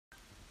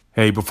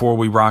Hey, before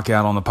we rock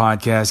out on the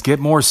podcast, get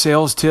more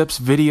sales tips,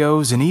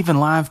 videos, and even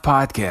live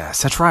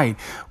podcasts. That's right.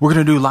 We're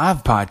going to do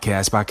live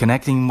podcasts by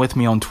connecting with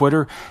me on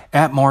Twitter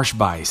at Marsh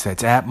Bice.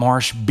 That's at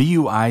Marsh,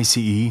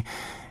 B-U-I-C-E.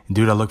 And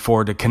dude, I look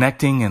forward to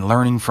connecting and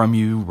learning from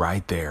you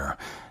right there.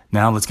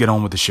 Now let's get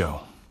on with the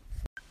show.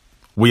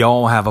 We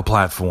all have a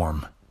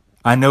platform.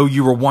 I know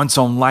you were once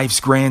on life's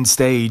grand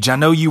stage. I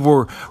know you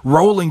were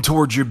rolling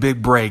towards your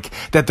big break,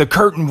 that the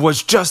curtain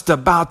was just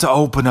about to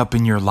open up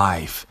in your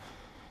life.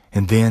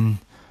 And then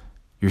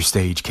your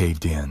stage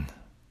caved in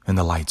and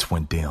the lights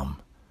went dim.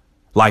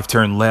 Life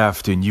turned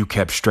left and you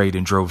kept straight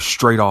and drove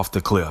straight off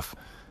the cliff.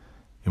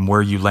 And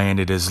where you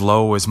landed, as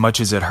low as much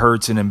as it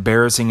hurts and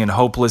embarrassing and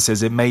hopeless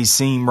as it may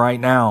seem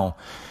right now,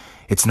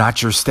 it's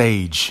not your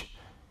stage.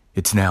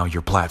 It's now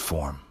your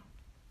platform.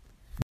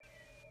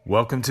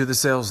 Welcome to the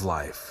Sales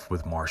Life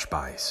with Marsh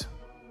Bice.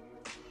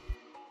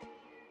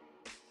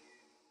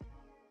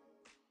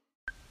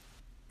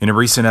 In a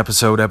recent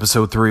episode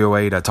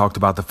 308, I talked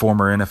about the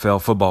former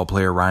NFL football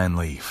player Ryan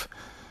Leaf.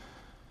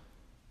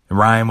 And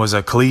Ryan was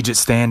a collegiate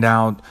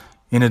standout,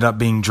 ended up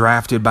being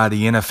drafted by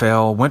the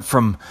NFL, went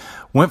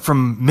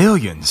from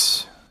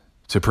millions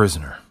to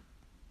prisoner.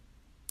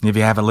 And if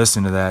you haven't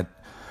listened to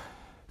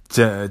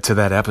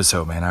that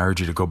episode, man, I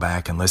urge you to go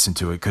back and listen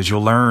to it, because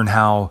you'll learn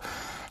how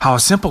a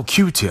simple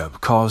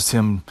Q-tip caused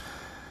him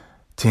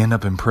to end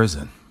up in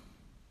prison.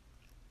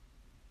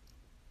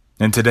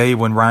 And today,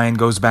 when Ryan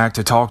goes back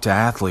to talk to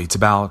athletes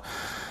about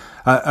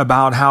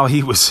how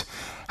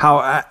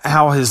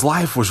his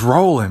life was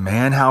rolling,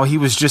 man, how he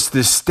was just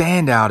this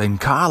standout in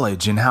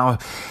college, and how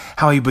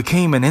he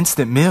became an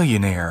instant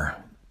millionaire,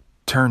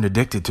 turned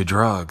addicted to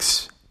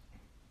drugs,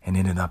 and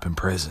ended up in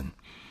prison.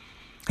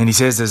 And he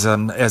says,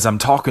 as I'm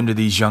talking to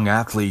these young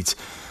athletes,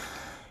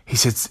 he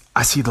says,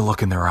 I see the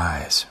look in their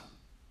eyes.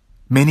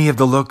 Many of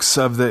the looks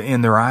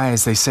in their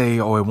eyes, they say,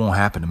 oh, it won't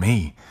happen to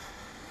me.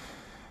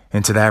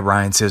 And to that,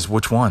 Ryan says,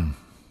 which one?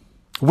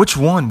 Which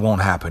one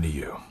won't happen to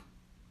you?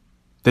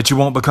 That you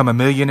won't become a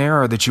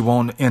millionaire, or that you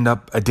won't end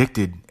up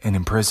addicted and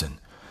in prison?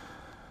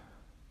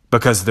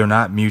 Because they're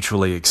not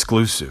mutually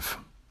exclusive.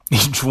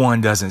 Each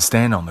one doesn't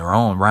stand on their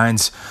own.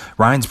 Ryan's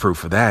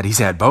proof of that. He's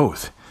had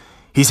both.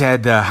 He's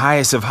had the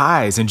highest of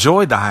highs,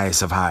 enjoyed the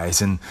highest of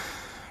highs, and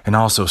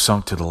also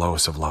sunk to the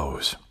lowest of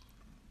lows.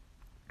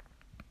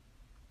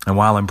 And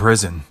while in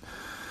prison,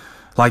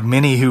 like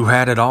many who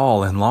had it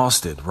all and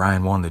lost it,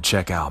 Ryan wanted to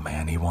check out,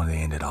 man. He wanted to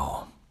end it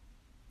all.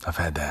 I've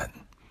had that.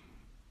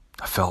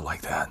 I felt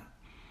like that.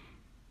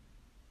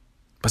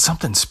 But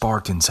something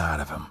sparked inside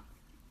of him.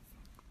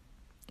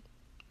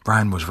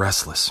 Ryan was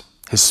restless.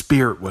 His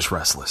spirit was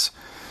restless.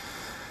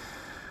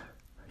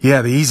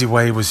 Yeah, the easy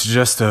way was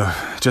just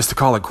to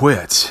call it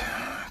quits.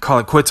 Call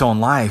it quits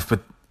on life, but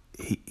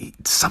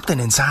something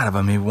inside of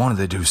him, he wanted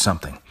to do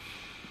something.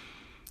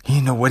 He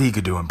didn't know what he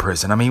could do in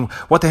prison. I mean,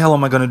 what the hell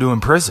am I going to do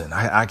in prison?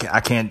 I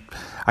can't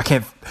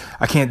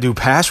do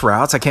pass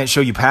routes. I can't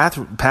show you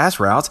pass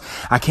routes.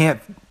 I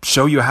can't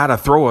show you how to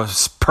throw a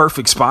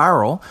perfect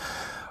spiral.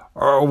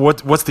 Or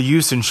what's the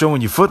use in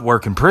showing you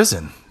footwork in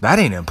prison? That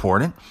ain't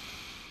important.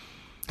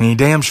 And he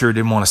damn sure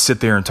didn't want to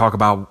sit there and talk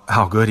about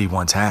how good he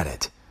once had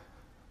it.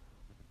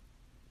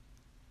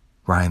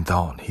 Ryan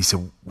thought. He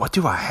said, what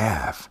do I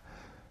have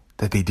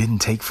that they didn't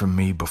take from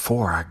me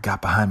before I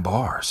got behind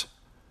bars?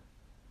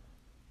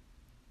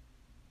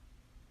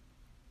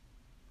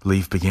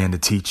 Leaf began to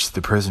teach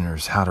the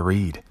prisoners how to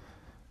read.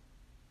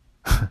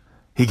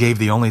 He gave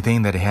the only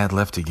thing that he had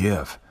left to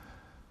give.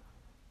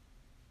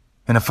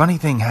 And a funny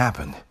thing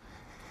happened.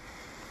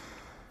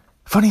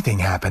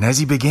 As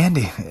he began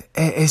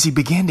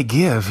to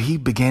give, he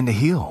began to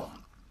heal.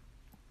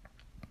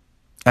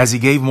 As he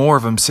gave more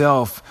of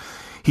himself,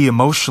 he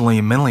emotionally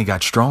and mentally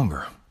got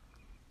stronger.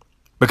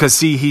 Because,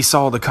 see, he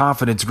saw the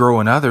confidence grow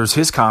in others.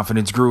 His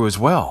confidence grew as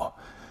well.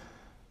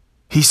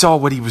 He saw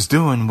what he was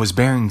doing was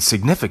bearing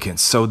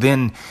significance. So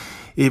then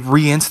it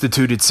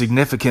reinstituted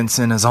significance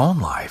in his own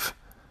life.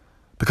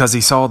 Because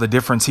he saw the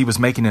difference he was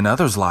making in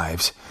others'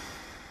 lives,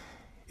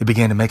 it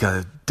began to make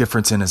a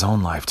difference in his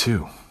own life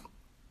too.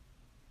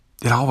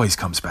 It always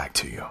comes back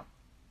to you.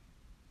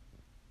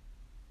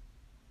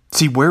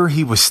 See, where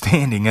he was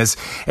standing, as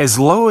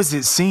low as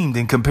it seemed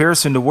in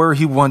comparison to where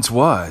he once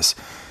was,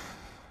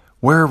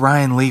 where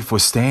Ryan Leaf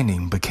was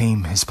standing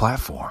became his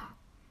platform.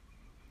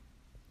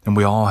 And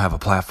we all have a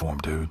platform,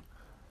 dude.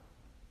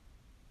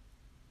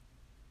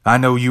 I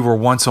know you were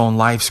once on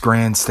life's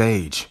grand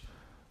stage.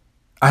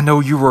 I know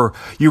you were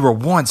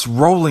once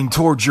rolling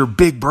towards your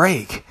big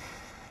break,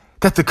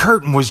 that the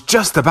curtain was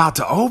just about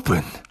to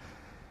open,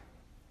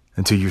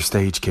 until your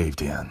stage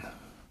caved in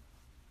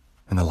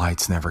and the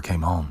lights never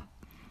came on.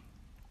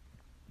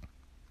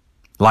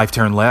 Life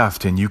turned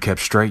left and you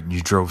kept straight and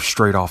you drove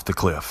straight off the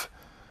cliff.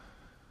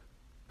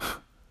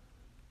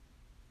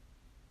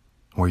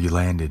 Where you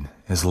landed,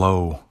 as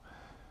low,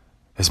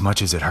 as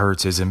much as it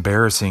hurts, as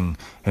embarrassing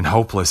and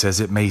hopeless as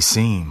it may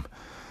seem,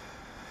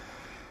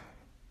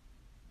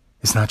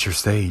 it's not your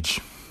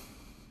stage.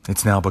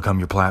 It's now become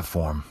your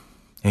platform.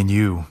 And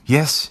you,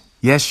 yes,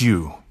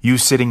 you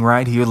sitting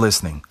right here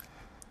listening,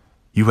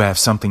 You have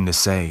something to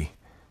say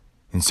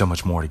and so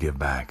much more to give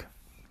back.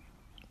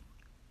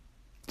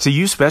 See,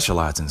 you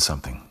specialize in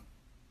something.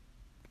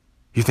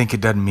 You think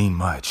it doesn't mean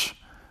much,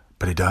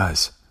 but it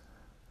does.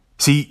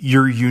 See,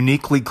 you're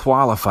uniquely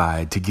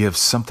qualified to give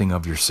something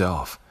of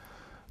yourself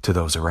to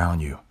those around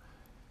you.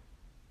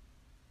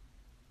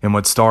 And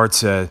what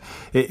starts as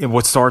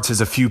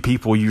a few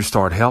people you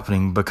start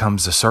helping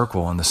becomes a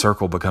circle, and the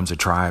circle becomes a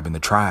tribe, and the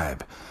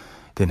tribe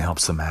then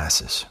helps the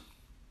masses.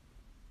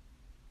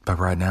 But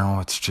right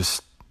now, it's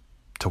just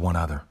to one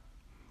other.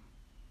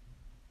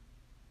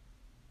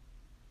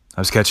 I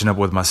was catching up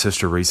with my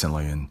sister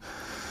recently, and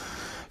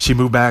she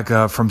moved back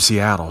from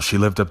Seattle. She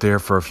lived up there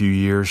for a few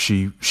years.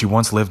 She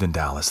once lived in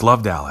Dallas,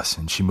 loved Dallas,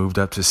 and she moved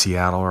up to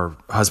Seattle. Her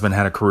husband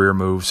had a career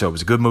move, so it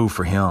was a good move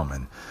for him,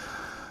 and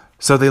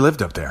so they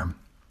lived up there.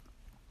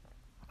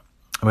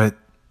 But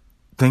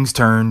things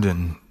turned,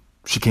 and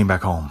she came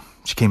back home.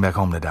 She came back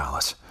home to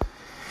Dallas.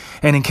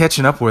 And in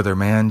catching up with her,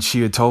 man,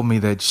 she had told me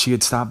that she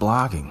had stopped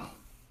blogging.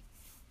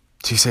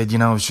 She said,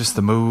 it's just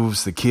the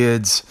moves, the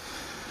kids.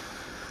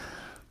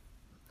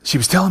 She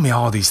was telling me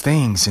all these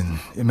things, and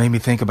it made me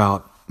think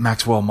about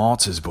Maxwell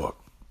Maltz's book.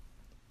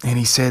 And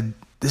he said,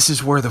 this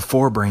is where the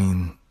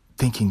forebrain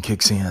thinking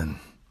kicks in.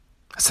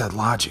 I said,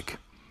 logic.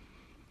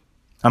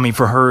 I mean,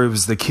 for her, it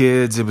was the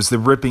kids, it was the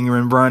ripping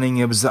and running,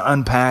 it was the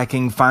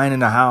unpacking,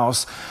 finding a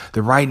house,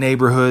 the right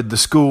neighborhood, the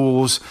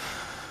schools,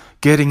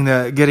 getting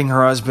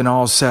her husband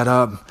all set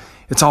up.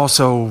 It's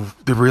also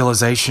the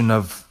realization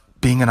of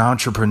being an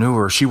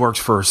entrepreneur. She works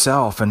for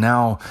herself, and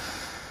now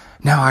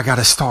I got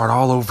to start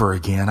all over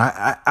again.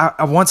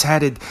 I once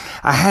had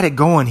it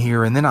going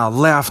here, and then I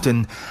left,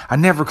 and I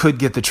never could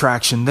get the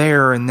traction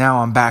there, and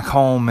now I'm back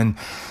home, and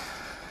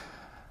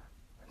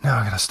now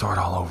I got to start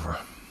all over.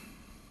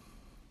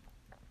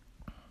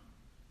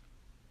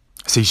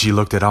 See, she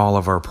looked at all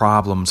of her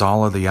problems,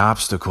 all of the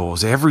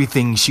obstacles,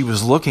 everything. She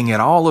was looking at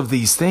all of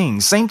these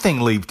things. Same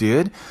thing Leaf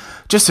did,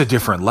 just a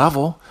different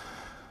level.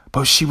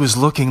 But she was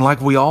looking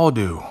like we all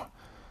do.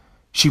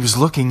 She was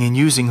looking and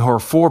using her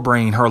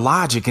forebrain, her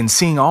logic, and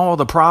seeing all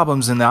the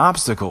problems and the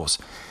obstacles.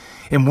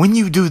 And when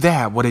you do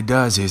that, what it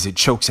does is it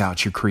chokes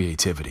out your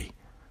creativity.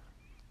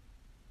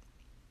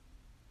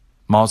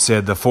 Malt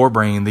said the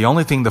forebrain, the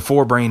only thing the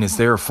forebrain is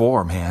there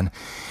for, man,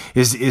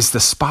 is to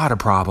spot a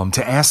problem,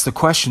 to ask the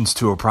questions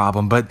to a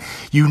problem, but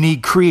you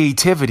need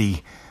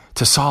creativity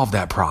to solve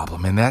that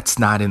problem, and that's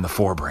not in the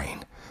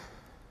forebrain.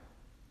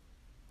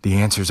 The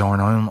answers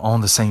aren't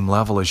on the same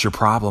level as your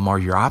problem or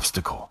your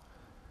obstacle.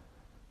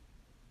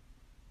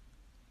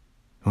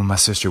 When my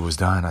sister was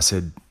done, I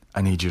said,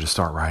 I need you to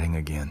start writing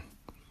again.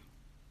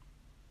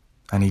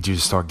 I need you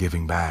to start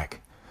giving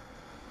back.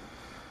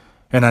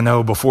 And I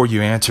know before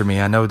you answer me,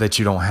 I know that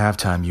you don't have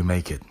time, you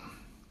make it.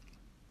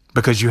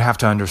 Because you have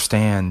to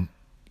understand,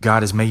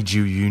 God has made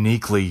you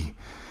uniquely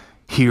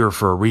here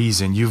for a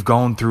reason. You've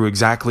gone through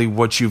exactly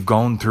what you've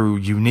gone through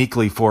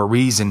uniquely for a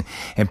reason,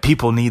 and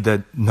people need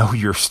to know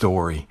your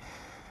story.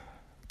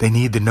 They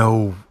need to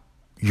know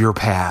your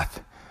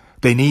path.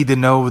 They need to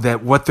know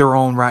that what they're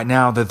on right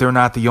now, that they're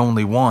not the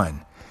only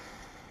one.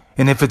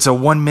 And if it's a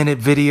 1-minute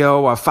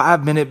video, a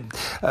 5-minute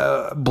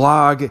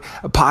blog,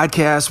 a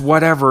podcast,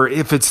 whatever,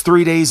 if it's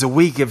 3 days a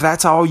week, if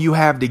that's all you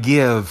have to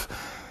give,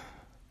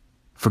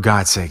 for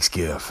God's sakes,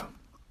 give.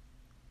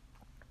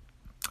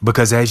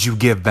 Because as you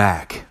give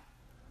back,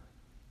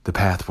 the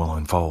path will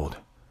unfold.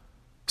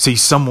 See,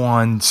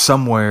 someone,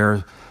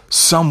 somewhere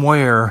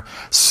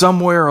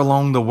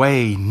along the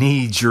way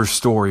needs your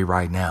story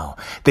right now.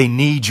 They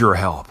need your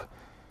help.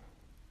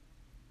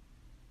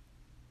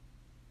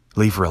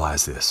 Leaf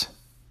realized this.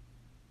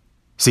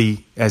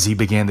 See, as he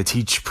began to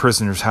teach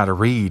prisoners how to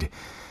read,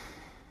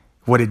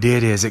 what it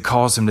did is it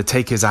caused him to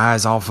take his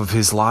eyes off of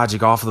his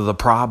logic, off of the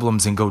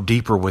problems, and go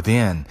deeper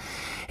within.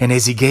 And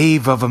as he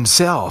gave of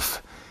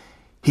himself,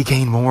 he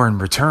gained more in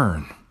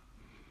return.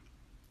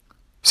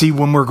 See,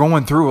 when we're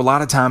going through, a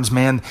lot of times,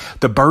 man,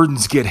 the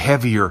burdens get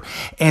heavier.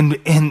 And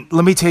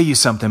let me tell you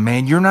something,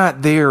 man, you're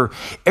not there.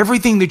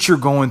 Everything that you're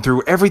going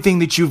through, everything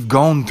that you've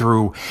gone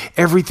through,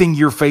 everything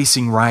you're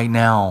facing right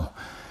now,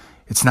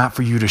 it's not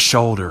for you to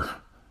shoulder.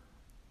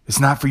 It's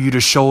not for you to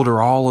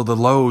shoulder all of the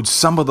loads.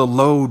 Some of the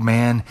load,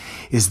 man,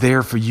 is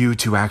there for you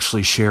to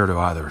actually share to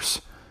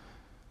others.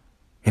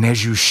 And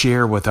as you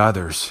share with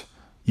others,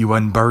 you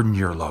unburden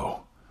your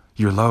load.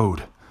 You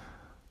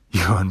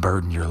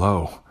unburden your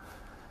load.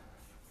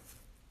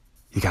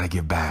 You got to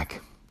give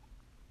back.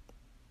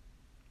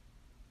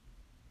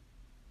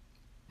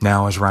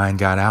 Now, as Ryan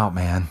got out,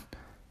 man,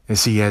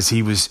 as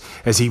he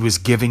was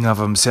giving of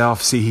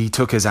himself, see, he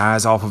took his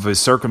eyes off of his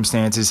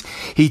circumstances.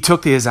 He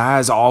took his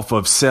eyes off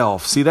of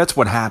self. See, that's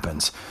what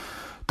happens.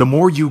 The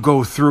more you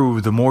go through,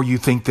 the more you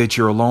think that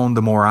you're alone,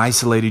 the more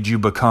isolated you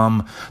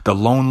become, the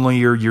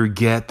lonelier you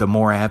get, the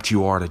more apt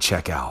you are to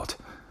check out.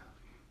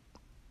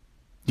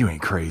 You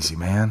ain't crazy,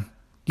 man.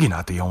 You're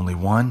not the only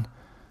one.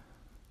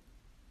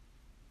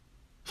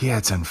 Yeah,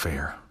 it's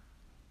unfair.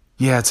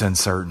 Yeah, it's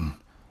uncertain.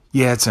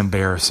 Yeah, it's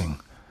embarrassing.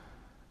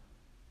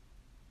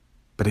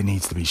 But it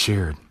needs to be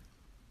shared.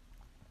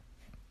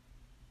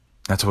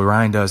 That's what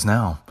Ryan does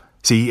now.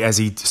 See, as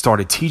he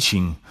started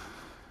teaching,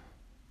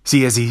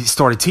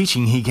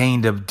 he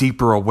gained a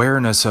deeper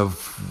awareness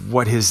of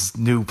what his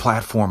new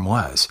platform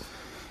was.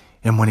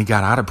 And when he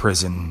got out of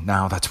prison,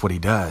 now that's what he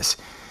does.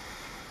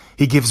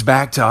 He gives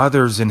back to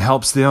others and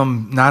helps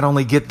them not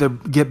only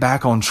get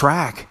back on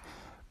track,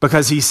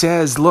 because he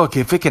says, look,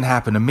 if it can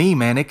happen to me,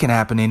 man, it can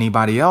happen to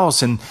anybody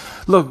else. And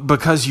look,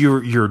 because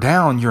you're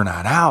down, you're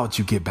not out.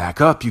 You get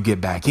back up, you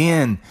get back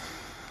in.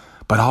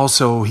 But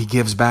also he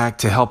gives back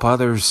to help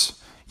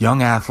others,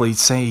 young athletes,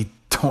 say,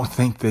 don't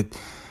think that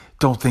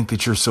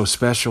you're so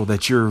special,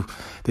 that you're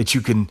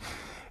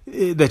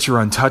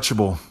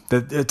untouchable,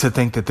 to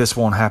think that this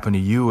won't happen to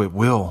you. It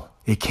will.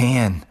 It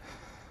can.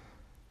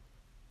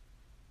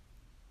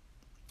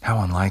 How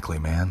unlikely,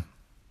 man.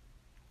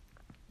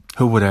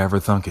 Who would have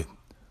ever thunk it?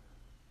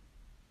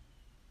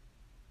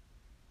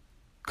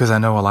 Because I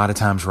know a lot of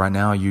times right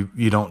now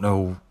you don't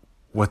know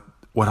what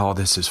all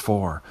this is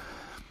for.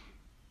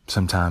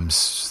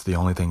 Sometimes the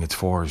only thing it's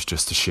for is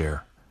just to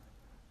share.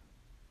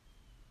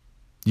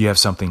 You have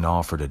something to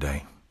offer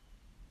today.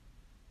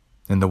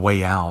 And the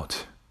way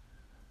out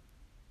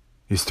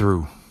is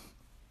through.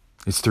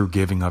 It's through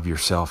giving of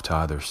yourself to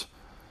others.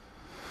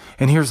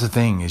 And here's the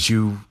thing, as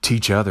you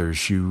teach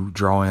others, you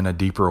draw in a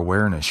deeper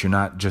awareness. You're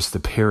not just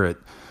the parrot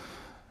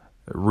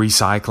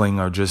recycling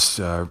or just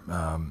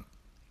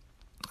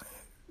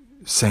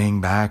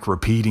saying back,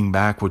 repeating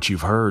back what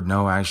you've heard.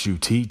 No, as you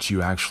teach,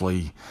 you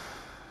actually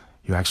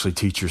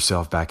teach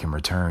yourself back in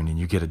return, and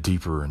you get a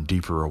deeper and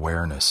deeper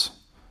awareness.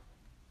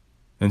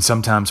 And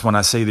sometimes when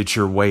I say that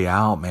you're way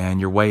out, man,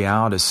 your way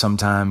out is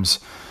sometimes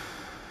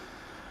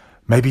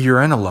maybe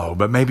you're in a low,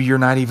 but maybe you're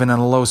not even in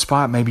a low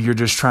spot. Maybe you're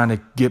just trying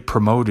to get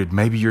promoted.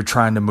 Maybe you're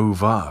trying to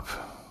move up.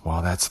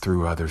 Well, that's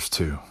through others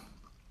too.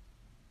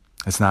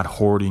 It's not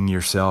hoarding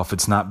yourself.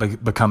 It's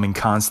not becoming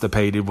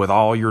constipated with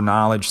all your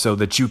knowledge so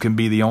that you can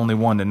be the only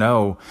one to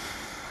know.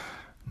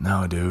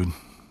 No, dude.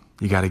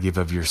 You got to give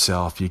of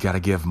yourself. You got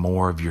to give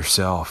more of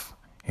yourself.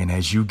 And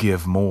as you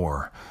give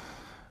more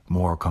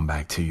will come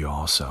back to you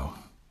also.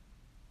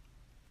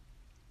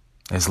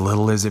 As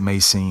little as it may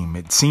seem.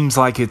 It seems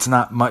like it's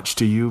not much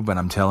to you, but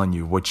I'm telling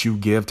you, what you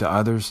give to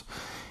others,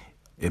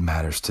 it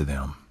matters to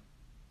them.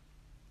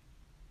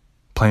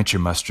 Plant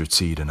your mustard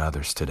seed in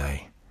others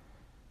today.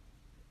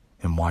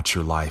 And watch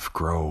your life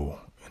grow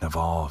and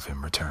evolve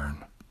in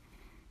return.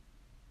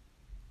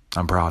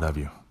 I'm proud of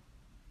you.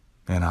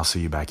 And I'll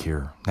see you back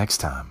here next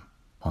time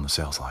on The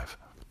Sales Life.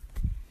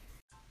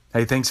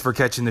 Hey, thanks for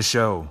catching the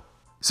show.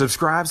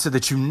 Subscribe so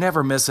that you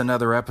never miss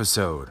another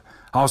episode.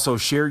 Also,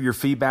 share your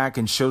feedback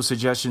and show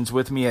suggestions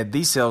with me at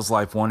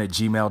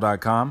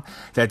thesaleslifeone@gmail.com.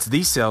 That's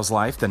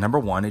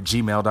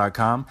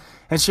thesaleslifeone@gmail.com.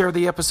 And share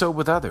the episode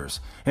with others.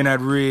 And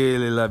I'd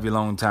really love you a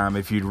long time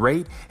if you'd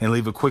rate and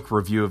leave a quick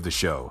review of the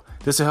show.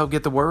 This will help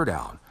get the word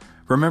out.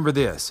 Remember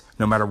this,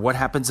 no matter what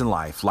happens in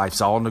life,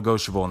 life's all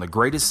negotiable, and the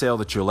greatest sale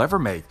that you'll ever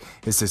make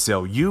is to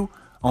sell you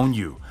on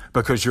you,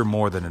 because you're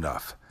more than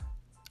enough.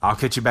 I'll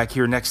catch you back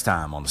here next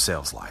time on The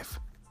Sales Life.